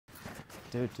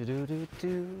Do do do do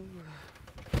do.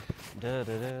 Da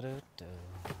da da da da.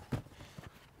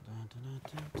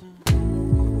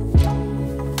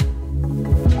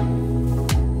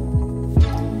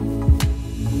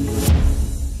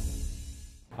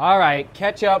 All right,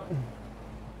 catch up.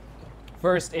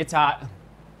 First, it's hot.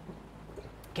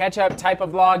 Catch up type of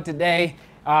vlog today.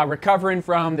 Recovering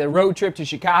from the road trip to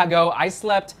Chicago. I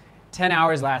slept 10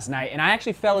 hours last night, and I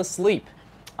actually fell asleep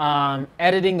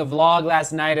editing the vlog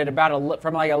last night at about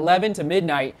from like 11 to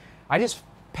midnight. I just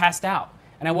passed out,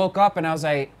 and I woke up and I was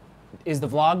like, is the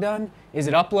vlog done? Is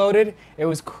it uploaded? It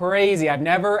was crazy. I've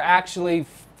never actually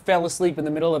fell asleep in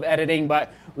the middle of editing,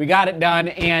 but we got it done,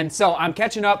 and so I'm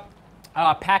catching up,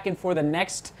 packing for the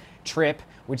next trip,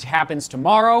 which happens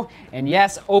tomorrow. And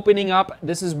yes, opening up,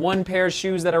 this is one pair of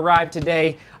shoes that arrived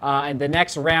today, and the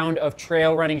next round of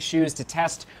trail running shoes to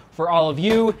test for all of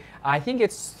you. I think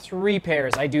it's 3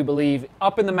 pairs, I do believe,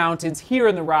 up in the mountains, here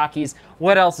in the Rockies.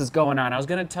 What else is going on? I was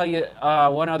gonna tell you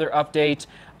one other update.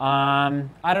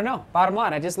 I don't know, bottom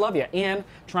line, I just love you. And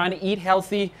trying to eat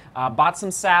healthy, bought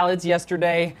some salads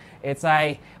yesterday. It's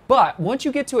like, but once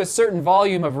you get to a certain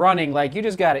volume of running, like you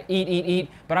just gotta eat,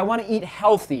 but I wanna eat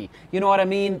healthy. You know what I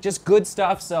mean? Just good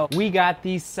stuff. So we got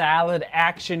the salad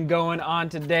action going on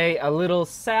today. A little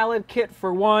salad kit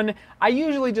for one. I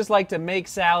usually just like to make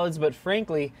salads, but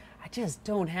frankly, I just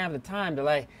don't have the time to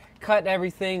like cut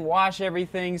everything, wash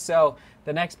everything. So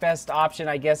the next best option,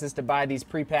 I guess, is to buy these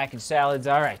prepackaged salads.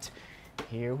 All right,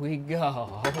 here we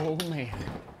go. Oh man.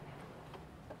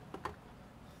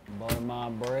 Butter my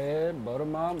bread, butter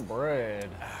my bread.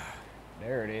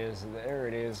 There it is, there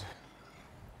it is.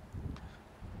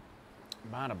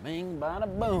 Bada bing, bada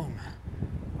boom.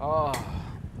 Oh,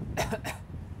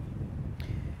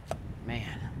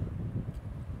 man.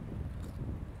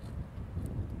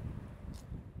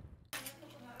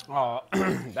 Oh,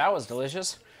 that was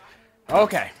delicious.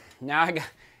 Okay, now I got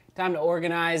time to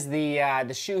organize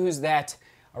the shoes that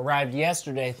arrived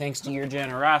yesterday, thanks to your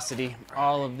generosity.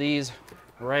 All of these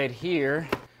right here.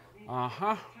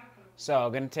 So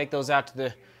I'm gonna take those out to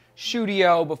the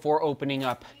studio before opening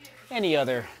up any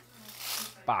other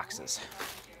boxes.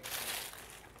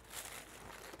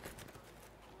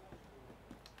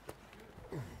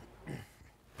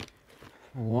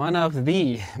 One of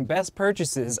the best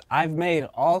purchases I've made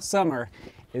all summer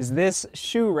is this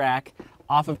shoe rack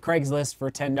off of Craigslist for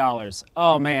 $10.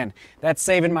 Oh man, that's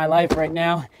saving my life right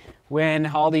now when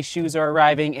all these shoes are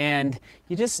arriving, and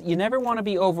you never want to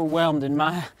be overwhelmed, in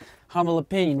my humble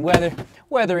opinion,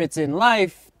 whether it's in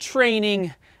life,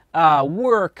 training,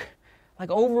 work,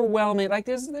 like overwhelming, like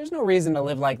there's no reason to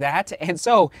live like that. And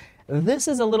so this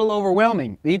is a little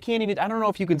overwhelming. You can't even, I don't know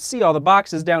if you can see all the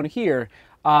boxes down here.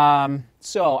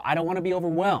 So I don't want to be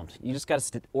overwhelmed. You just got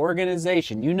to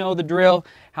organization. You know the drill,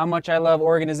 how much I love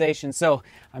organization. So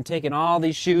I'm taking all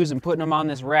these shoes and putting them on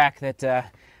this rack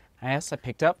that I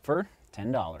picked up for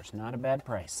 $10. Not a bad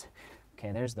price.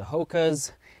 Okay, there's the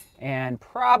Hokas, and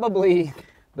probably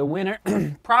the winner,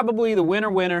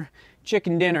 winner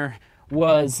chicken dinner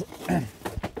was,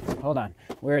 hold on,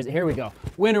 where is it? Here we go.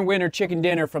 Winner chicken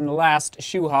dinner from the last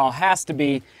shoe haul has to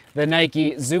be the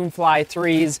Nike Zoomfly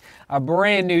 3s, a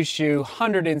brand new shoe,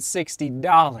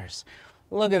 $160.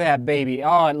 Look at that baby.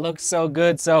 Oh, it looks so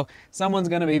good. So someone's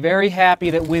gonna be very happy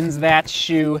that wins that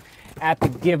shoe at the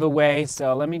giveaway.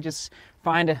 So let me just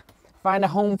find a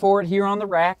home for it here on the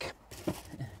rack.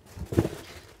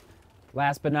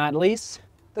 Last but not least,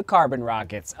 the Carbon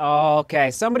Rockets.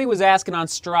 Okay, somebody was asking on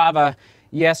Strava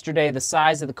yesterday the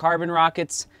size of the Carbon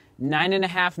Rockets,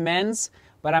 9.5 men's,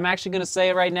 but I'm actually gonna say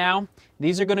it right now,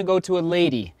 these are gonna go to a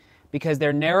lady because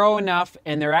they're narrow enough,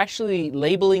 and they're actually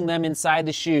labeling them inside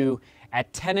the shoe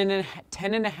at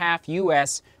 10.5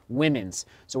 US women's.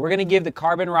 So we're gonna give the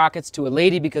Carbon Rockets to a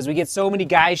lady because we get so many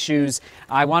guys' shoes.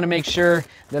 I wanna make sure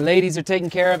the ladies are taken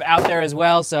care of out there as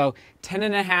well. So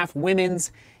 10.5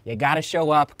 women's, you gotta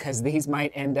show up because these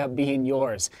might end up being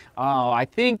yours. Oh, I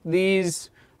think these,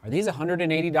 are these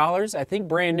 $180? I think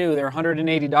brand new, they're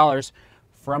 $180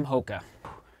 from Hoka.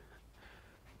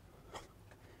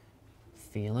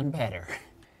 Feeling better.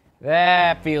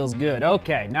 That feels good.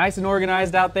 Okay, nice and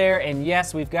organized out there. And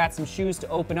yes, we've got some shoes to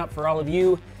open up for all of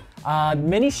you.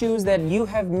 Many shoes that you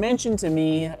have mentioned to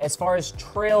me as far as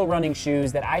trail running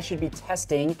shoes that I should be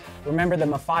testing. Remember the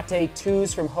Mafate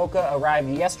 2s from Hoka arrived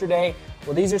yesterday.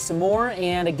 Well, these are some more,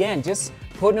 and again, just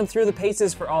putting them through the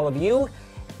paces for all of you.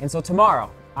 And so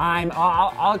tomorrow,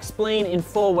 I'll explain in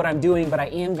full what I'm doing, but I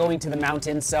am going to the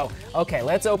mountains. So, okay,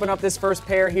 let's open up this first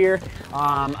pair here.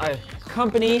 A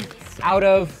company out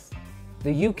of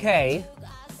the UK.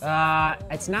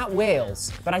 It's not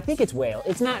Wales, but I think it's Wales.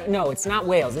 It's not, no, it's not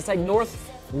Wales. It's like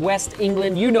West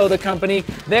England. You know the company.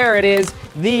 There it is,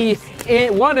 the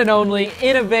one and only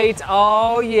Innovate.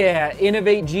 Oh yeah,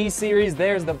 Innovate G Series.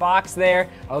 There's the box there.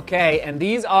 Okay, and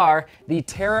these are the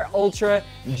Terra Ultra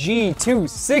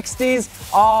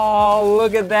G260s. Oh,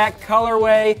 look at that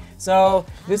colorway. So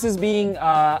this is being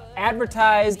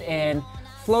advertised and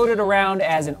floated around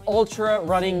as an ultra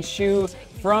running shoe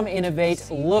from Innovate.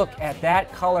 Look at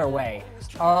that colorway.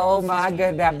 Oh my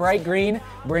god, that bright green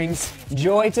brings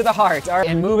joy to the heart. All right,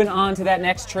 and moving on to that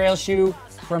next trail shoe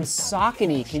from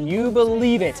Saucony. Can you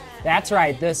believe it? That's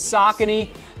right, the Saucony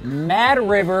Mad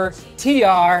River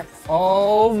TR.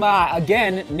 Oh my,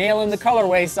 again, nailing the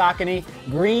colorway, Saucony.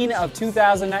 Green of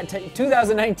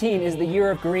 2019 is the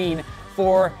year of green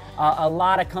for a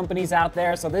lot of companies out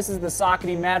there. So this is the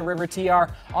Saucony Mad River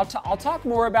TR. I'll talk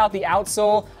more about the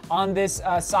outsole on this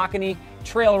Saucony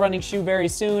trail running shoe very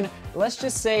soon. Let's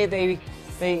just say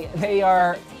they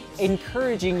are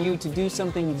encouraging you to do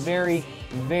something very,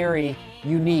 very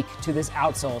unique to this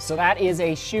outsole. So that is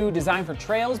a shoe designed for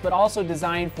trails, but also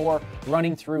designed for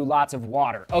running through lots of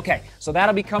water. Okay, so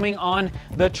that'll be coming on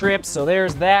the trip. So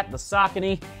there's that, the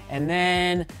Saucony, and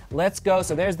then let's go.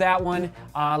 So there's that one.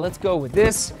 Let's go with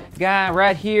this guy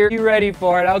right here. You ready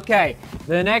for it? Okay,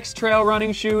 the next trail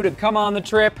running shoe to come on the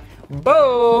trip.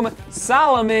 Boom!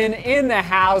 Salomon in the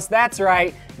house. That's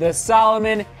right, the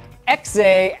Salomon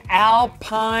XA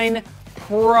Alpine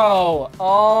Pro.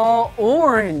 Oh,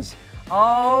 orange.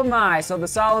 Oh my, so the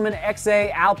Salomon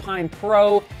XA Alpine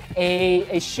Pro,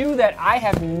 a shoe that I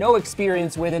have no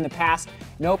experience with in the past,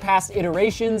 no past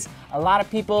iterations. A lot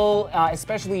of people,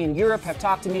 especially in Europe, have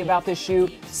talked to me about this shoe.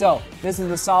 So this is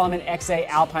the Salomon XA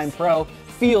Alpine Pro.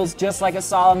 Feels just like a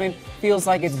Salomon, feels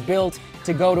like it's built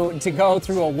to go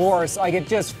through a war. So like it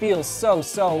just feels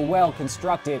so well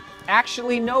constructed.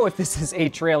 Actually know if this is a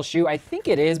trail shoe. I think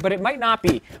it is, but it might not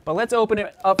be. But let's open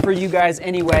it up for you guys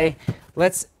anyway.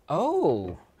 Let's,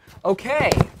 oh,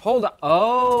 okay, hold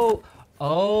on.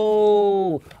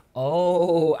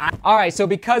 All right, so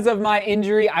because of my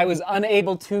injury, I was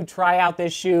unable to try out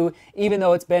this shoe, even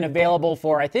though it's been available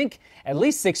for, I think, at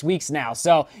least 6 weeks now.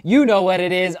 So you know what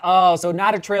it is. Oh, so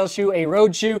not a trail shoe, a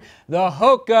road shoe, the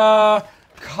Hoka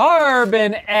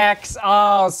Carbon X.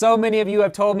 Oh, so many of you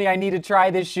have told me I need to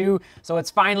try this shoe, so it's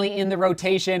finally in the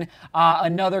rotation.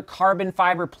 Another carbon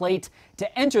fiber plate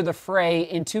to enter the fray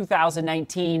in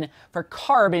 2019 for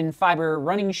carbon fiber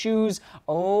running shoes.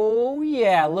 Oh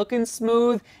yeah, looking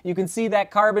smooth. You can see that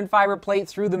carbon fiber plate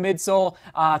through the midsole,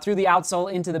 through the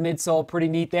outsole into the midsole. Pretty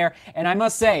neat there. And I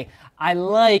must say, I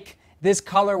like this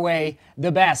colorway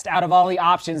the best out of all the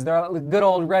options. They're good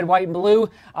old red, white, and blue.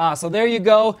 So there you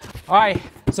go. All right,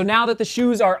 so now that the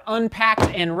shoes are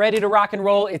unpacked and ready to rock and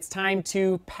roll, it's time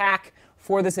to pack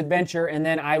for this adventure, and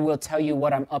then I will tell you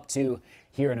what I'm up to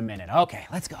here in a minute. Okay,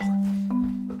 let's go.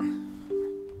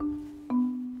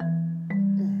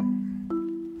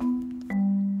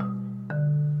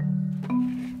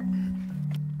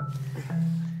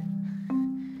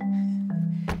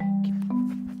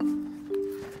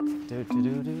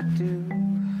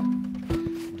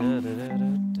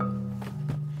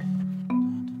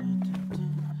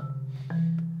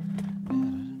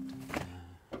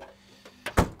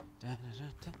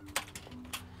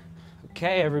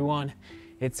 Okay, everyone,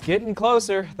 it's getting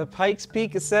closer. The Pikes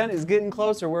Peak ascent is getting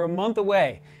closer. We're a month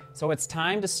away. So it's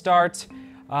time to start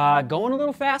going a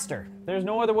little faster. There's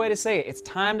no other way to say it. It's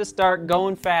time to start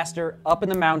going faster up in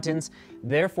the mountains.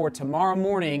 Therefore, tomorrow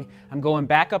morning, I'm going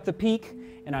back up the peak,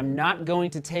 and I'm not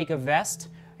going to take a vest.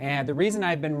 And the reason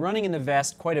I've been running in the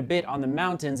vest quite a bit on the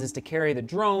mountains is to carry the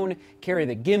drone, carry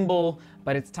the gimbal,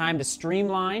 but it's time to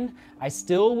streamline. I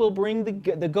still will bring the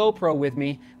GoPro with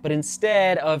me, but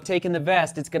instead of taking the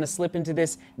vest, it's gonna slip into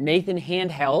this Nathan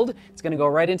handheld. It's gonna go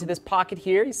right into this pocket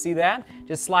here, you see that?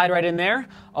 Just slide right in there,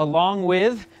 along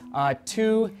with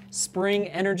 2 spring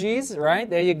energies, right?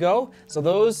 There you go.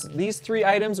 So these 3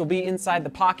 items will be inside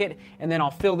the pocket, and then I'll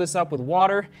fill this up with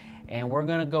water, and we're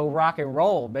gonna go rock and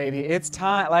roll, baby. It's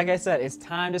time, like I said, it's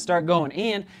time to start going.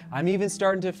 And I'm even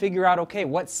starting to figure out, okay,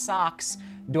 what socks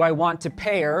do I want to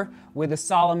pair with the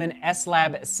Salomon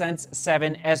S-Lab Sense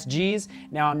 7 SGs.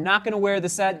 Now, I'm not gonna wear the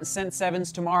Sense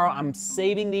 7s tomorrow. I'm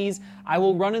saving these. I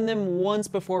will run in them once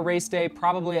before race day,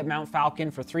 probably at Mount Falcon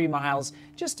for 3 miles,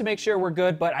 just to make sure we're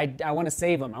good, but I wanna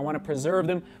save them. I wanna preserve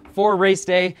them for race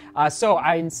day. So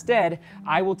instead,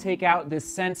 I will take out the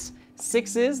Sense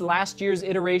 6s, last year's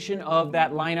iteration of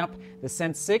that lineup, the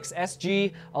Sense 6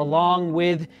 SG, along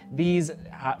with these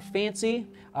fancy,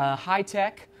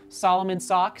 high-tech Salomon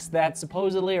socks that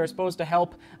supposedly are supposed to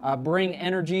help bring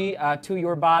energy to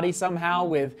your body somehow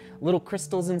with little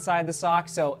crystals inside the sock.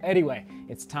 So anyway,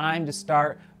 it's time to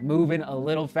start moving a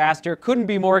little faster. Couldn't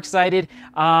be more excited.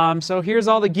 So here's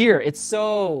all the gear. It's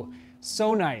so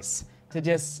nice to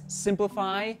just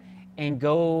simplify and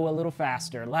go a little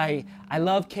faster. Like, I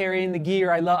love carrying the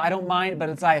gear. I don't mind, but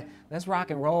it's like, let's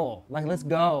rock and roll. Like, let's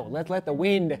go. Let's let the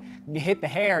wind hit the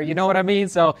hair. You know what I mean?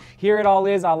 So here it all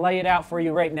is. I'll lay it out for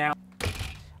you right now.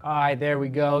 All right, there we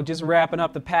go. Just wrapping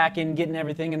up the packing, getting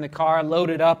everything in the car,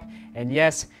 loaded up. And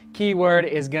yes, keyword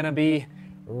is gonna be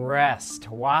rest.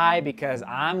 Why? Because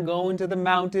I'm going to the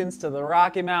mountains, to the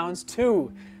Rocky Mountains,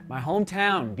 to my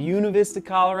hometown, Buena Vista,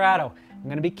 Colorado. I'm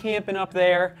gonna be camping up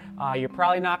there. You're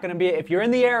probably not gonna be, if you're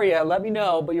in the area, let me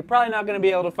know, but you're probably not gonna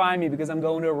be able to find me because I'm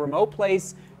going to a remote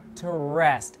place to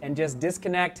rest and just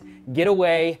disconnect, get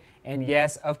away, and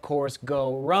yes, of course,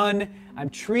 go run.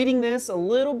 I'm treating this a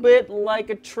little bit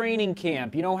like a training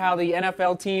camp. You know how the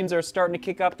NFL teams are starting to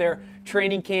kick up their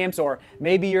training camps, or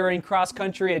maybe you're in cross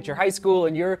country at your high school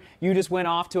and you just went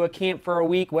off to a camp for a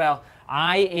week. Well,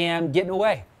 I am getting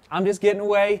away. I'm just getting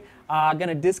away,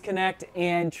 gonna disconnect,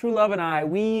 and True Love and I,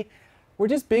 we're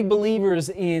just big believers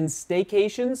in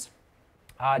staycations,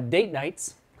 date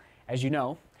nights, as you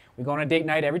know. We go on a date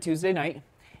night every Tuesday night,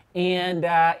 and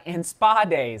spa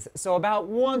days. So about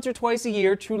once or twice a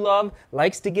year, True Love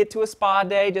likes to get to a spa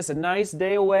day, just a nice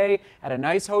day away at a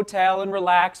nice hotel and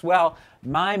relax. Well,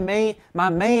 my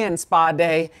man spa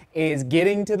day is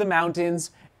getting to the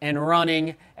mountains and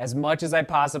running as much as I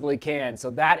possibly can.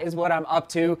 So that is what I'm up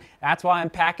to. That's why I'm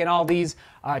packing all these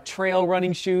trail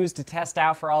running shoes to test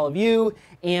out for all of you.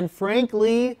 And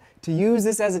frankly, to use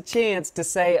this as a chance to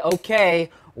say,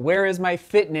 okay, where is my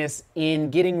fitness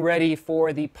in getting ready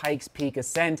for the Pikes Peak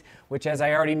ascent, which, as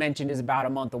I already mentioned, is about a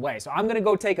month away. So I'm gonna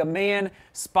go take a man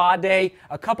spa day,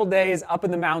 a couple days up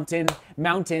in the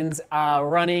mountains,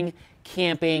 running,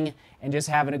 camping, and just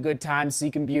having a good time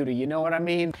seeking beauty. You know what I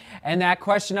mean? And that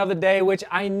question of the day, which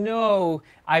I know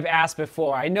I've asked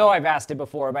before. I know I've asked it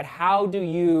before, but how do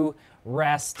you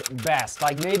rest best?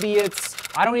 Like, maybe it's,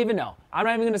 I don't even know. I'm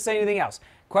not even gonna say anything else.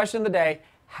 Question of the day,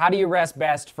 how do you rest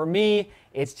best? For me,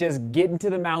 it's just getting to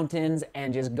the mountains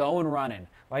and just going running.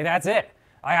 Like, that's it.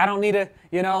 I don't need to,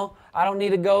 I don't need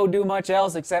to go do much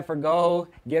else except for go,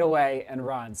 get away, and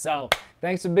run. So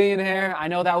thanks for being here. I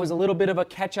know that was a little bit of a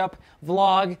catch-up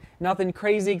vlog. Nothing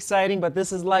crazy exciting, but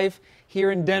this is life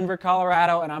here in Denver,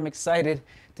 Colorado, and I'm excited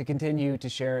to continue to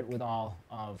share it with all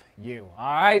of you.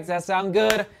 All right, does that sound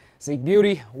good? Seek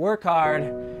beauty, work hard,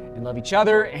 and love each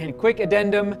other. And quick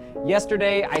addendum,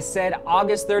 yesterday I said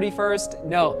August 31st.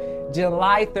 No,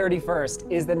 July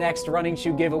 31st is the next running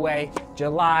shoe giveaway.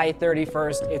 July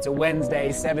 31st, it's a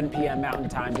Wednesday, 7 p.m. Mountain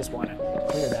Time. Just want to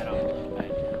clear that up a little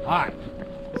bit. All right,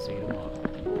 see you tomorrow.